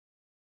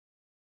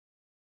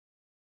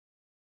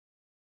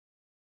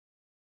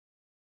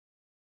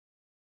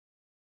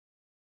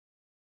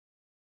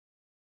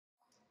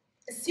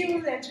a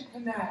serial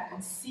entrepreneur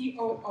and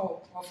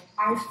COO of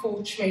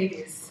I4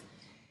 Traders.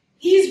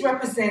 He's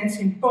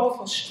representing both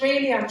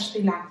Australia and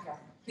Sri Lanka.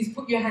 Please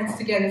put your hands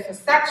together for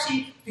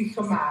Sachi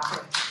Wickramage.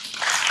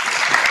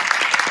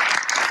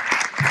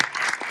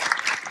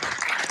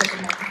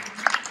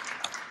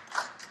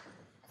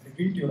 I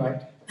greet you,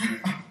 right?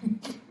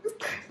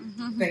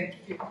 Thank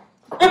you.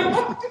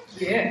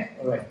 Yeah.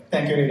 All right.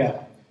 Thank you,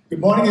 Rita. Good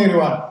morning,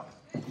 everyone.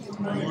 Good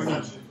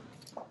morning.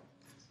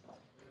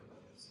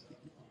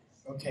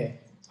 Okay.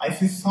 I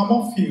see some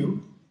of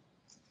you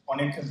on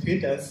your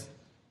computers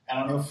and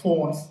on your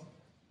phones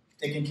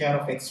taking care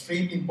of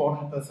extremely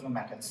important personal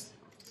matters.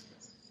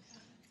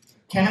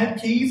 Can I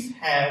please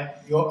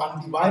have your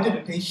undivided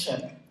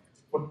attention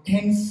for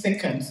 10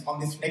 seconds on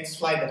this next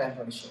slide that I'm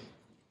going to show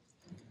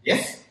you?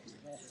 Yes?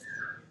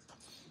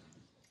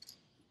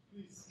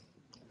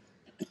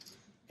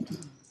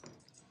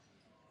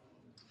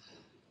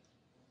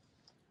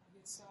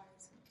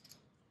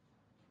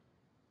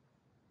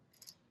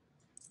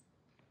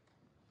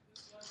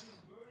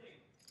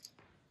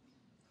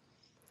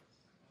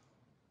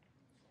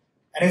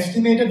 An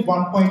estimated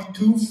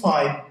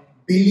 1.25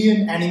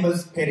 billion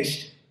animals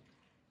perished,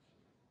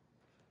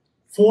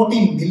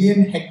 14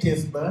 million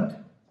hectares burned,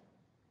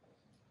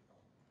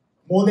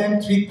 more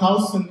than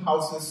 3,000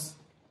 houses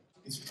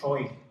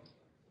destroyed,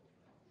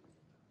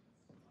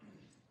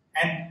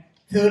 and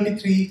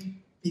 33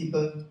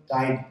 people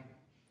died,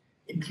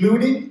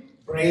 including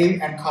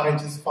brave and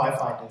courageous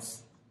firefighters.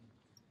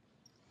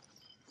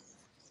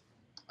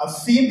 I've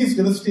seen this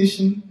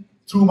devastation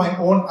through my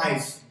own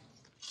eyes.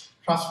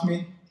 Trust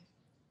me,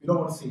 you don't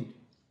want to see it.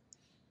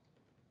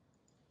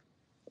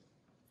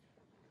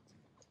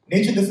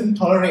 Nature doesn't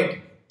tolerate,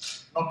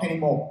 not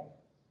anymore.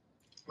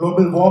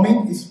 Global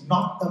warming is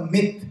not a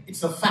myth,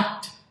 it's a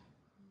fact.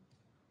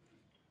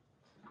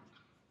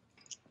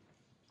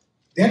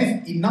 There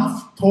is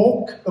enough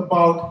talk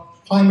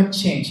about climate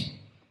change,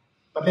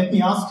 but let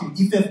me ask you,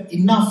 is there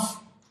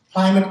enough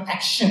climate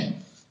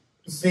action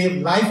to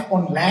save life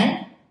on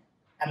land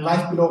and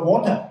life below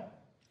water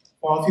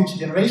for our future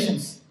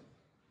generations?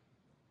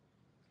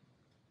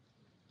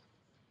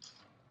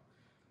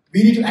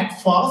 We need to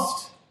act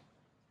fast,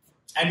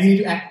 and we need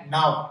to act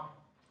now.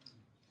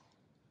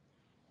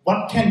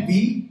 What can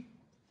we,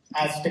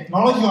 as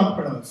technology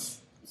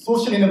entrepreneurs,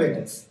 social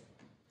innovators,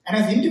 and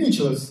as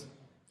individuals,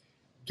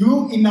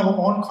 do in our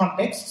own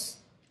contexts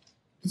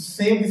to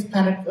save this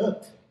planet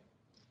Earth?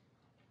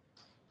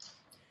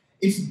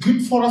 It's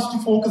good for us to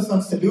focus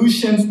on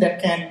solutions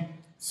that can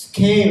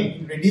scale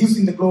in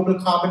reducing the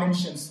global carbon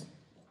emissions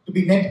to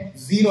be net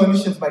zero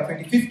emissions by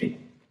 2050.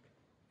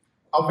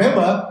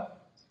 However,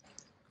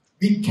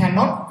 we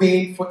cannot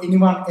wait for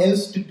anyone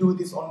else to do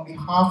this on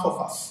behalf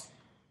of us.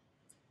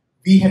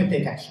 We have to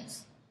take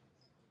actions.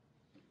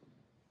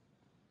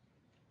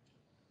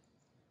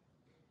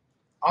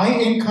 I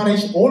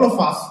encourage all of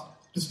us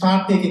to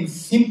start taking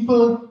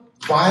simple,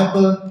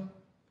 viable,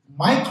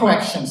 micro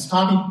actions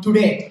starting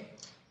today.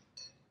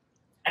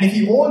 And if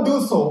you all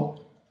do so,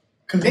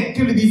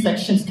 collectively these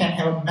actions can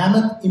have a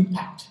mammoth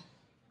impact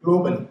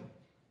globally.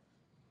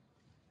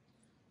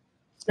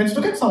 Let's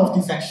look at some of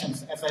these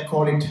actions, as I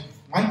call it,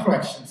 micro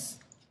actions.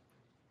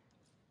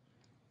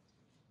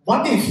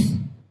 What if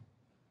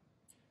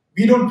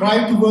we don't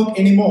drive to work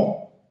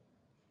anymore,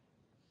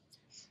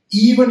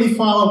 even if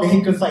our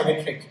vehicles are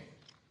electric?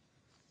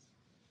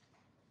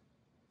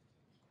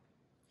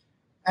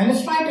 And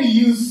let's try to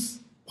use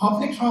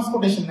public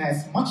transportation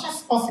as much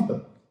as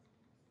possible.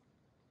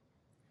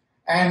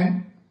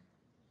 And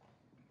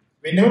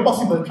whenever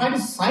possible, try to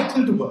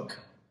cycle to work.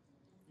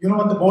 You know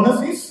what the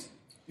bonus is?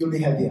 You'll be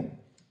healthier.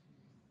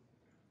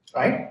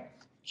 Right?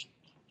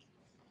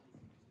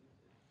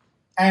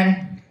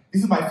 And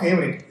this is my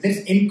favorite.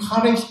 Let's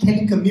encourage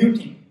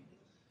telecommuting.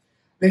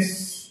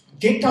 Let's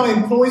get our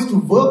employees to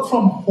work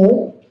from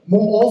home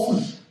more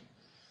often.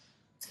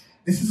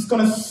 This is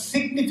going to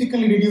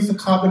significantly reduce the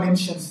carbon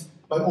emissions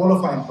by all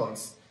of our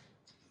employees.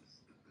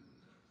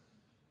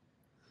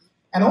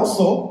 And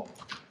also,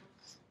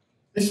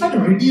 let's try to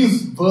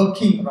reduce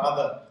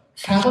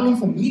traveling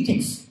for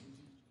meetings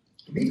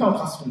to meet our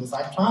customers,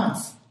 our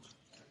clients.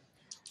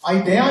 I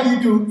dare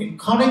you to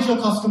encourage your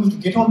customers to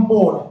get on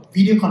board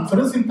video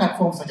conferencing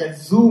platforms such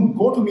as Zoom,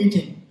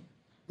 GoToMeeting,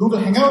 Google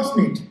Hangouts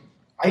Meet.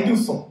 I do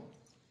so.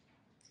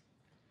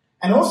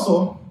 And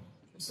also,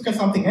 let's look at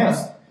something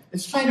else.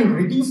 Let's try to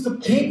reduce the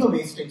paper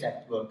wastage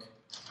at work.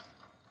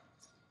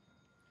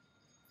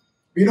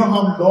 We know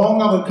how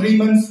long our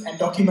agreements and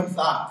documents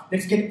are.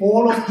 Let's get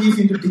all of these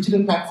into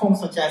digital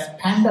platforms such as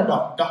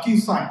PandaDoc,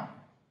 DocuSign,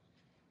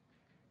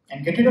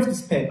 and get rid of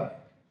this paper.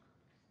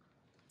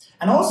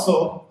 And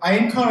also, I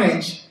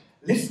encourage,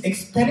 let's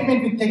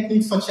experiment with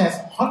techniques such as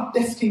hot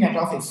desking at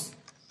office.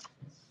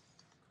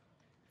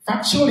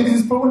 Factually,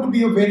 this is proven to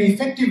be a very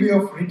effective way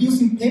of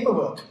reducing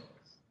paperwork.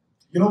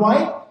 You know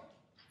why?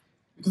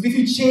 Because if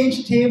you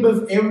change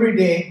tables every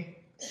day,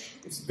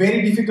 it's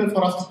very difficult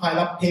for us to pile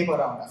up paper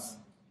around us.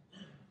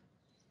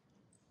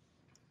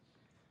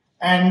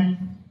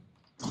 And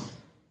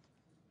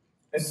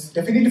let's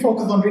definitely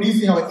focus on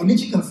reducing our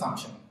energy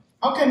consumption.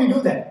 How can we do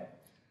that?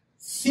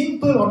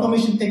 Simple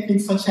automation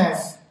techniques such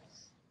as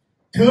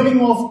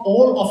turning off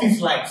all office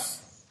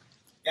lights,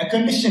 air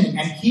conditioning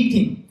and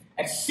heating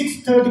at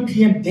 6:30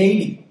 p.m.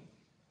 daily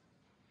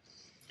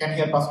can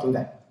help us do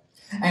that.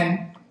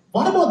 And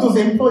what about those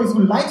employees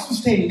who like to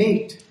stay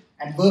late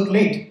and work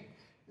late?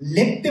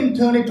 Let them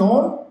turn it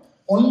on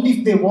only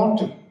if they want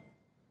to,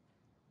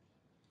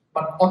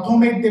 but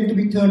automate them to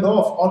be turned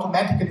off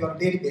automatically on a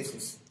daily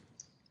basis.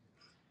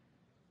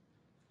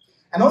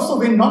 And also,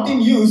 when not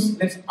in use,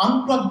 let's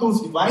unplug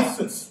those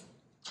devices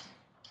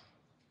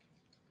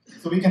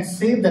so we can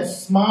save that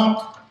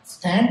smart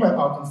standby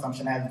power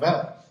consumption as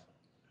well.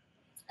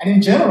 And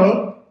in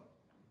general,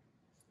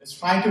 let's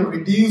try to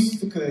reduce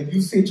the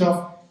usage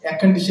of air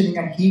conditioning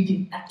and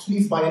heating at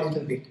least by a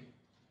little bit.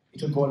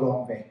 It will go a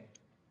long way.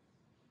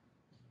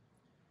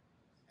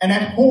 And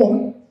at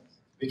home,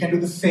 we can do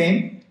the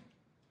same.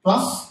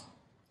 Plus,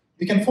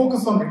 we can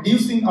focus on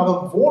reducing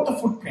our water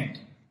footprint.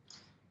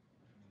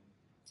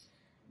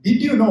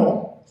 Did you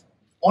know,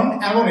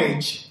 on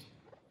average,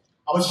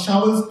 our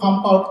showers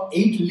pump out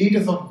 8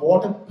 liters of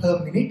water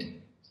per minute?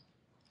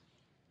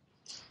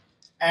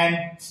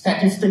 And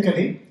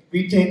statistically,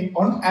 we take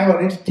on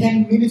average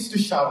 10 minutes to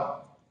shower.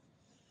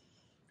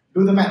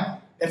 Do the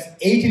math. That's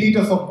 80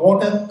 liters of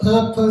water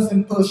per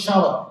person per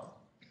shower.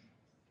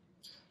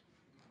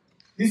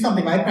 This is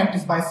something I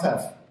practice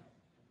myself.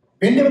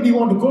 Whenever you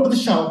want to go to the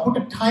shower, put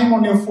a time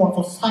on your phone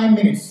for 5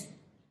 minutes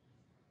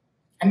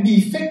and be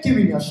effective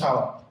in your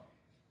shower.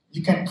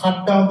 You can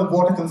cut down the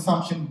water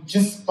consumption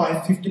just by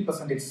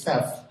 50%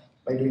 itself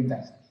by doing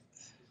that.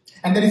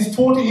 And there is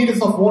 40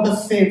 liters of water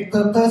saved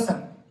per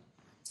person.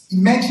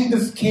 Imagine the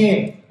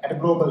scale at a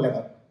global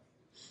level.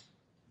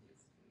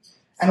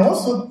 And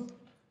also,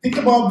 think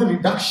about the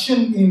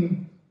reduction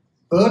in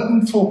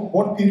burden for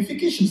water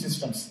purification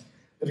systems,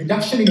 the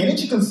reduction in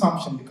energy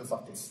consumption because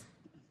of this.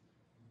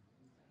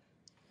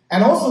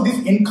 And also, this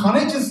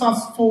encourages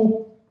us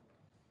for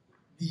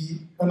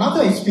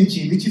another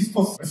SDG, which is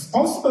for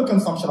responsible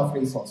consumption of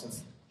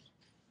resources.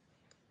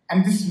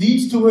 And this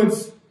leads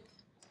towards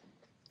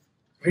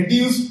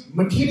reduced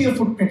material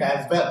footprint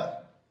as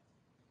well.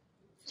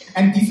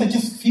 And these are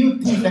just few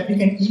things that we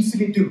can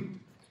easily do.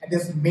 And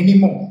there's many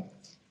more.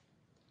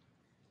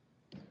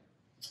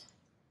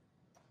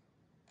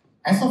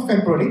 As of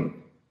February,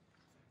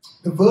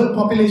 the world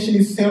population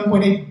is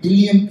 7.8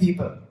 billion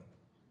people.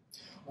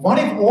 What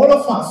if all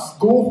of us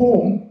go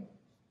home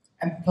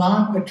and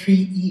plant a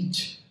tree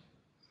each?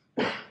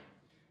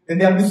 Then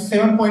there will be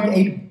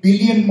 7.8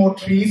 billion more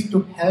trees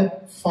to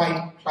help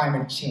fight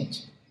climate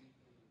change.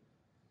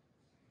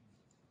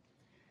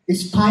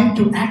 It's time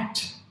to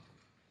act,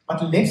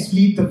 but let's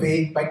lead the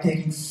way by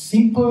taking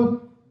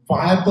simple,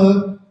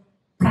 viable,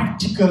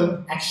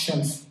 practical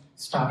actions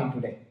starting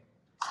today.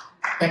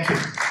 Thank you.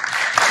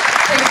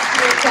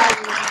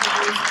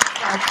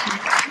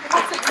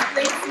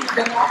 Thank you,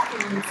 then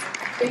afterwards,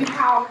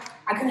 anyhow,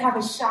 I can have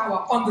a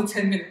shower under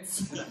 10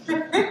 minutes.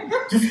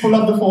 Just pull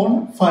up the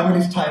phone, 5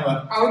 minutes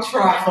timer. I'll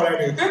try. That's what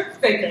I do.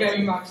 Thank you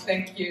very much.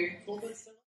 Thank you.